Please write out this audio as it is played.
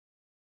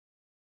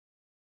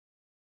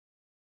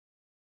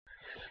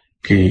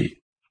کہ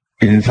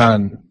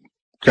انسان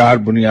 4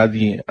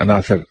 بنیادی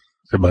عناصر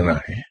سے بنا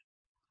ہے: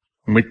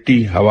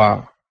 مٹی، ہوا،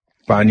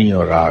 پانی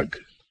اور آگ۔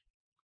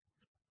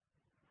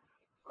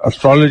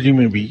 اسٹرالوجی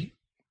میں بھی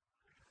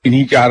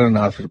انہی 4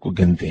 عناصر کو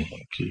گنتے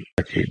ہیں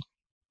کہ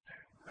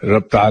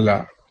رب تعالی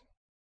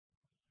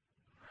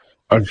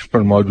عرش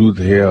پر موجود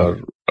ہے اور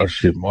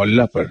عرش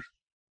معلیٰ پر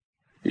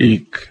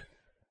ایک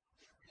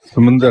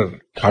سمندر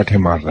ٹھاٹھے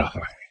مار رہا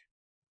ہے،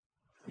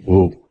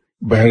 وہ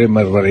بحر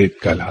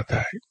مروریت کہلاتا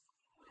ہے۔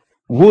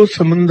 وہ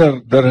سمندر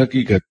در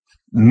حقیقت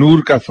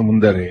نور کا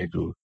سمندر ہے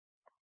جو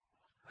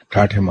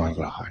ٹھاٹھے مار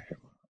رہا ہے۔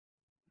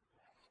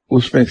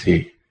 اس میں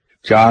سے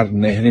 4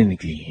 نہریں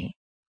نکلی ہیں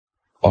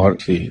اور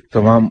سے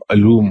تمام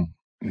علوم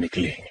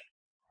نکلے ہیں۔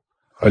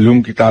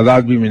 علوم کی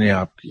تعداد بھی میں نے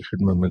آپ کی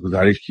خدمت میں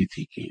گزارش کی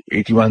تھی کہ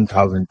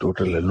 81,000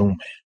 ٹوٹل علوم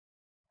ہے۔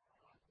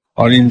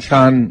 اور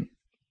انسان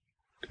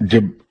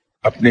جب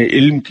اپنے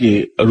علم کے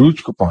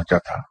عروج کو پہنچا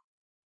تھا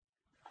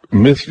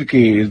مصر کے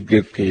ارد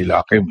گرد کے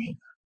علاقے میں،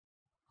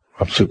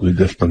 اب سے کوئی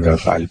 10-15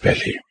 سال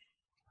پہلے،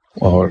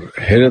 اور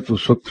حیرت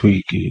اس وقت ہوئی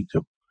کہ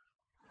جب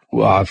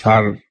وہ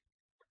آثار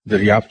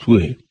دریافت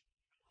ہوئے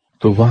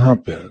تو وہاں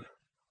پر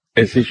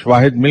ایسے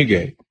شواہد مل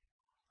گئے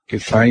کہ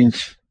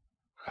سائنس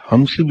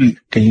ہم سے بھی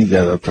کہیں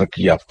زیادہ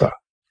ترقی یافتہ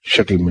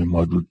شکل میں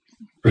موجود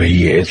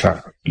رہی ہے، ایسا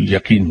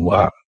یقین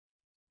ہوا۔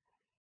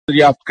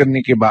 دریافت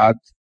کرنے کے بعد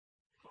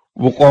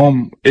وہ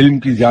قوم علم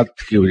کی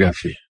زیادتی کی وجہ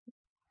سے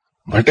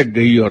بھٹک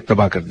گئی اور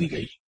تباہ کر دی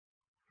گئی۔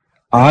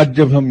 آج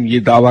جب ہم یہ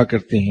دعویٰ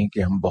کرتے ہیں کہ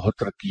ہم بہت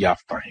ترقی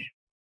یافتہ ہیں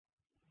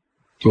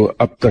تو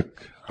اب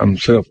تک ہم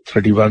صرف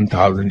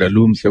 31,000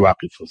 علوم سے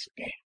واقف ہو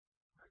سکے ہیں۔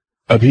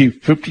 ابھی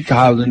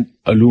 50,000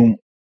 علوم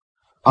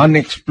ان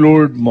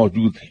ایکسپلورڈ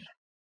موجود ہیں۔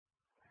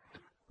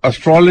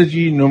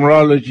 اسٹرالوجی،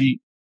 نیومرالوجی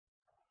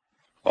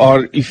اور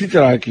اسی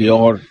طرح کے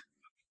اور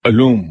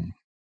علوم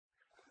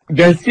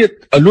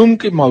بحیثیت علوم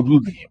کے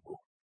موجود ہیں، وہ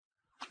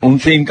ان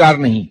سے انکار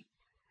نہیں،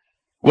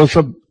 وہ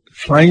سب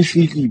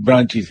سائنسی کی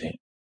برانچز ہیں۔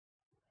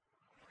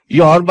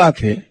 یہ اور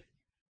بات ہے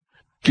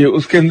کہ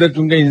اس کے اندر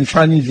چونکہ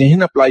انسانی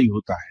ذہن اپلائی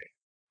ہوتا ہے،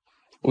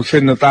 اسے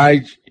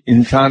نتائج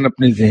انسان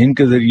اپنے ذہن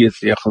کے ذریعے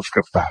سے اخذ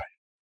کرتا ہے،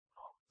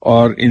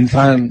 اور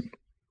انسان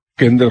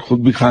کے اندر خود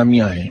بھی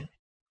خامیاں ہیں۔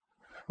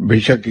 بے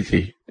شک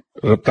اسے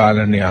رب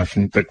تعالیٰ نے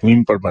آسن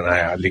تکوین پر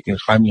بنایا، لیکن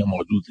خامیاں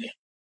موجود ہیں۔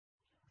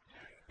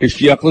 اس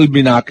کی عقل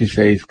بھی ناقص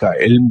ہے، اس کا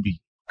علم بھی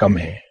کم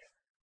ہے۔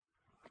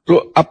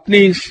 تو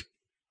اپنے اس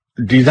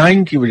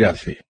ڈیزائن کی وجہ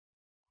سے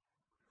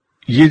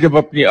یہ جب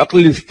اپنی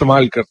عقل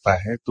استعمال کرتا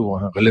ہے تو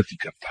وہاں غلطی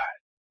کرتا ہے،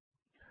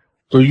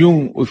 تو یوں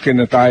اس کے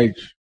نتائج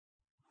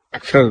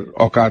اکثر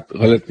اوقات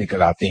غلط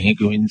نکل آتے ہیں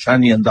کہ وہ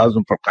انسانی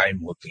اندازوں پر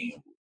قائم ہوتے ہیں۔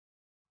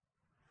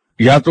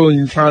 یا تو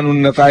انسان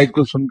ان نتائج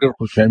کو سن کر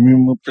خوش فہمی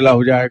میں مبتلا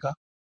ہو جائے گا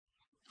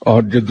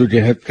اور جد و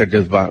جہد کا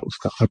جذبہ اس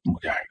کا ختم ہو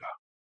جائے گا،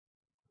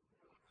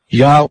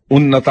 یا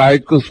ان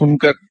نتائج کو سن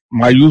کر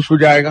مایوس ہو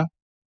جائے گا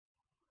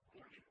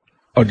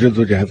اور جد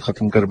و جہد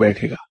ختم کر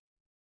بیٹھے گا۔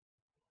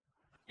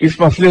 اس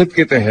مصلحت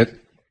کے تحت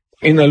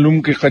ان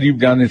علوم کے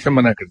قریب جانے سے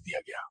منع کر دیا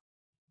گیا۔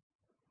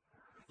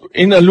 تو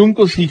ان علوم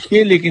کو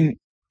سیکھیے، لیکن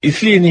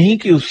اس لیے نہیں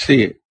کہ اس سے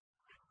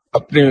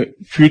اپنے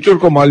فیوچر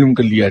کو معلوم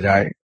کر لیا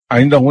جائے،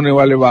 آئندہ ہونے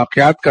والے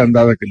واقعات کا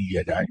اندازہ کر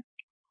لیا جائے،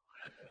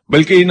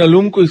 بلکہ ان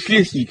علوم کو اس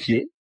لیے سیکھیے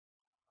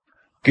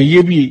کہ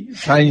یہ بھی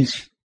سائنس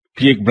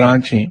کی ایک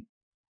برانچ ہیں۔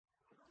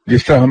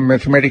 جس طرح ہم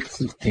میتھمیٹکس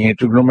سیکھتے ہیں،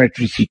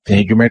 ٹریگنومیٹری سیکھتے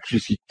ہیں، جیومیٹری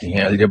سیکھتے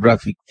ہیں، الجبرا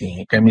سیکھتے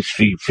ہیں،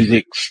 کیمسٹری،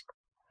 فزکس،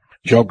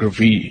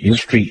 جیوگرافی،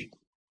 ہسٹری،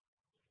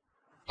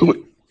 تو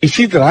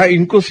اسی طرح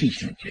ان کو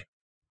سیکھ لیجیے،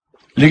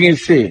 لیکن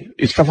اس سے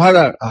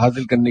استفادہ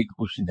حاصل کرنے کی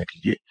کوشش نہ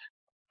کیجیے۔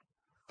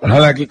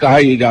 حالانکہ کہا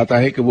یہ جاتا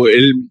ہے کہ وہ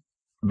علم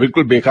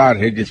بالکل بیکار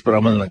ہے جس پر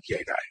عمل نہ کیا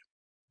جائے۔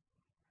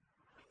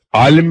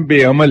 عالم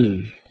بے عمل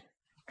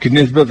کی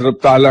نسبت رب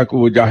تعالیٰ کو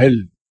وہ جاہل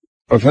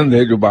پسند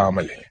ہے جو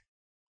باعمل ہے،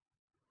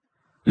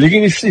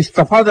 لیکن اس سے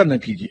استفادہ نہ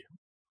کیجیے۔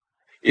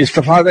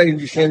 استفادہ ان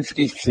دی سینس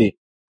کہ اس سے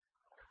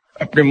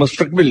اپنے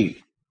مستقبل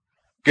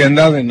کے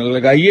اندازے نہ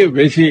لگائیے،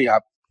 ویسے ہی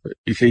آپ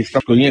اسے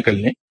استفادہ کر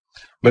لیں،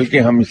 بلکہ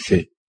ہم اس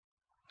سے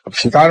اب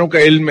ستاروں کا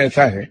علم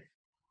ایسا ہے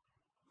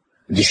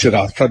جس سے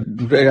راستہ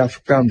ڈھونڈا جا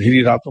سکتا ہے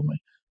اندھیری راتوں میں۔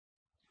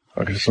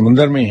 اگر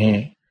سمندر میں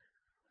ہیں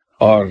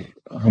اور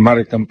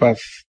ہمارے کمپاس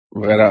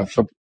وغیرہ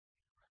سب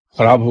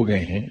خراب ہو گئے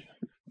ہیں،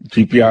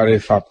 جی پی آر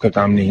ایس آپ کا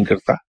کام نہیں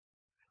کرتا،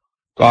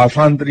 تو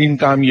آسان ترین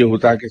کام یہ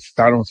ہوتا ہے کہ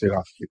ستاروں سے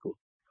راستے کو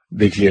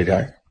دیکھ لیا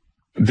جائے۔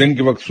 دن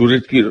کے وقت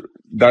سورج کی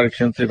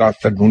ڈائریکشن سے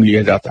راستہ ڈھونڈ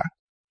لیا جاتا ہے۔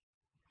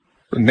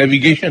 تو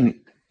نیویگیشن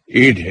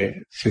ایڈ ہے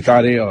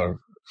ستارے اور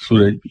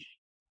سورج بھی۔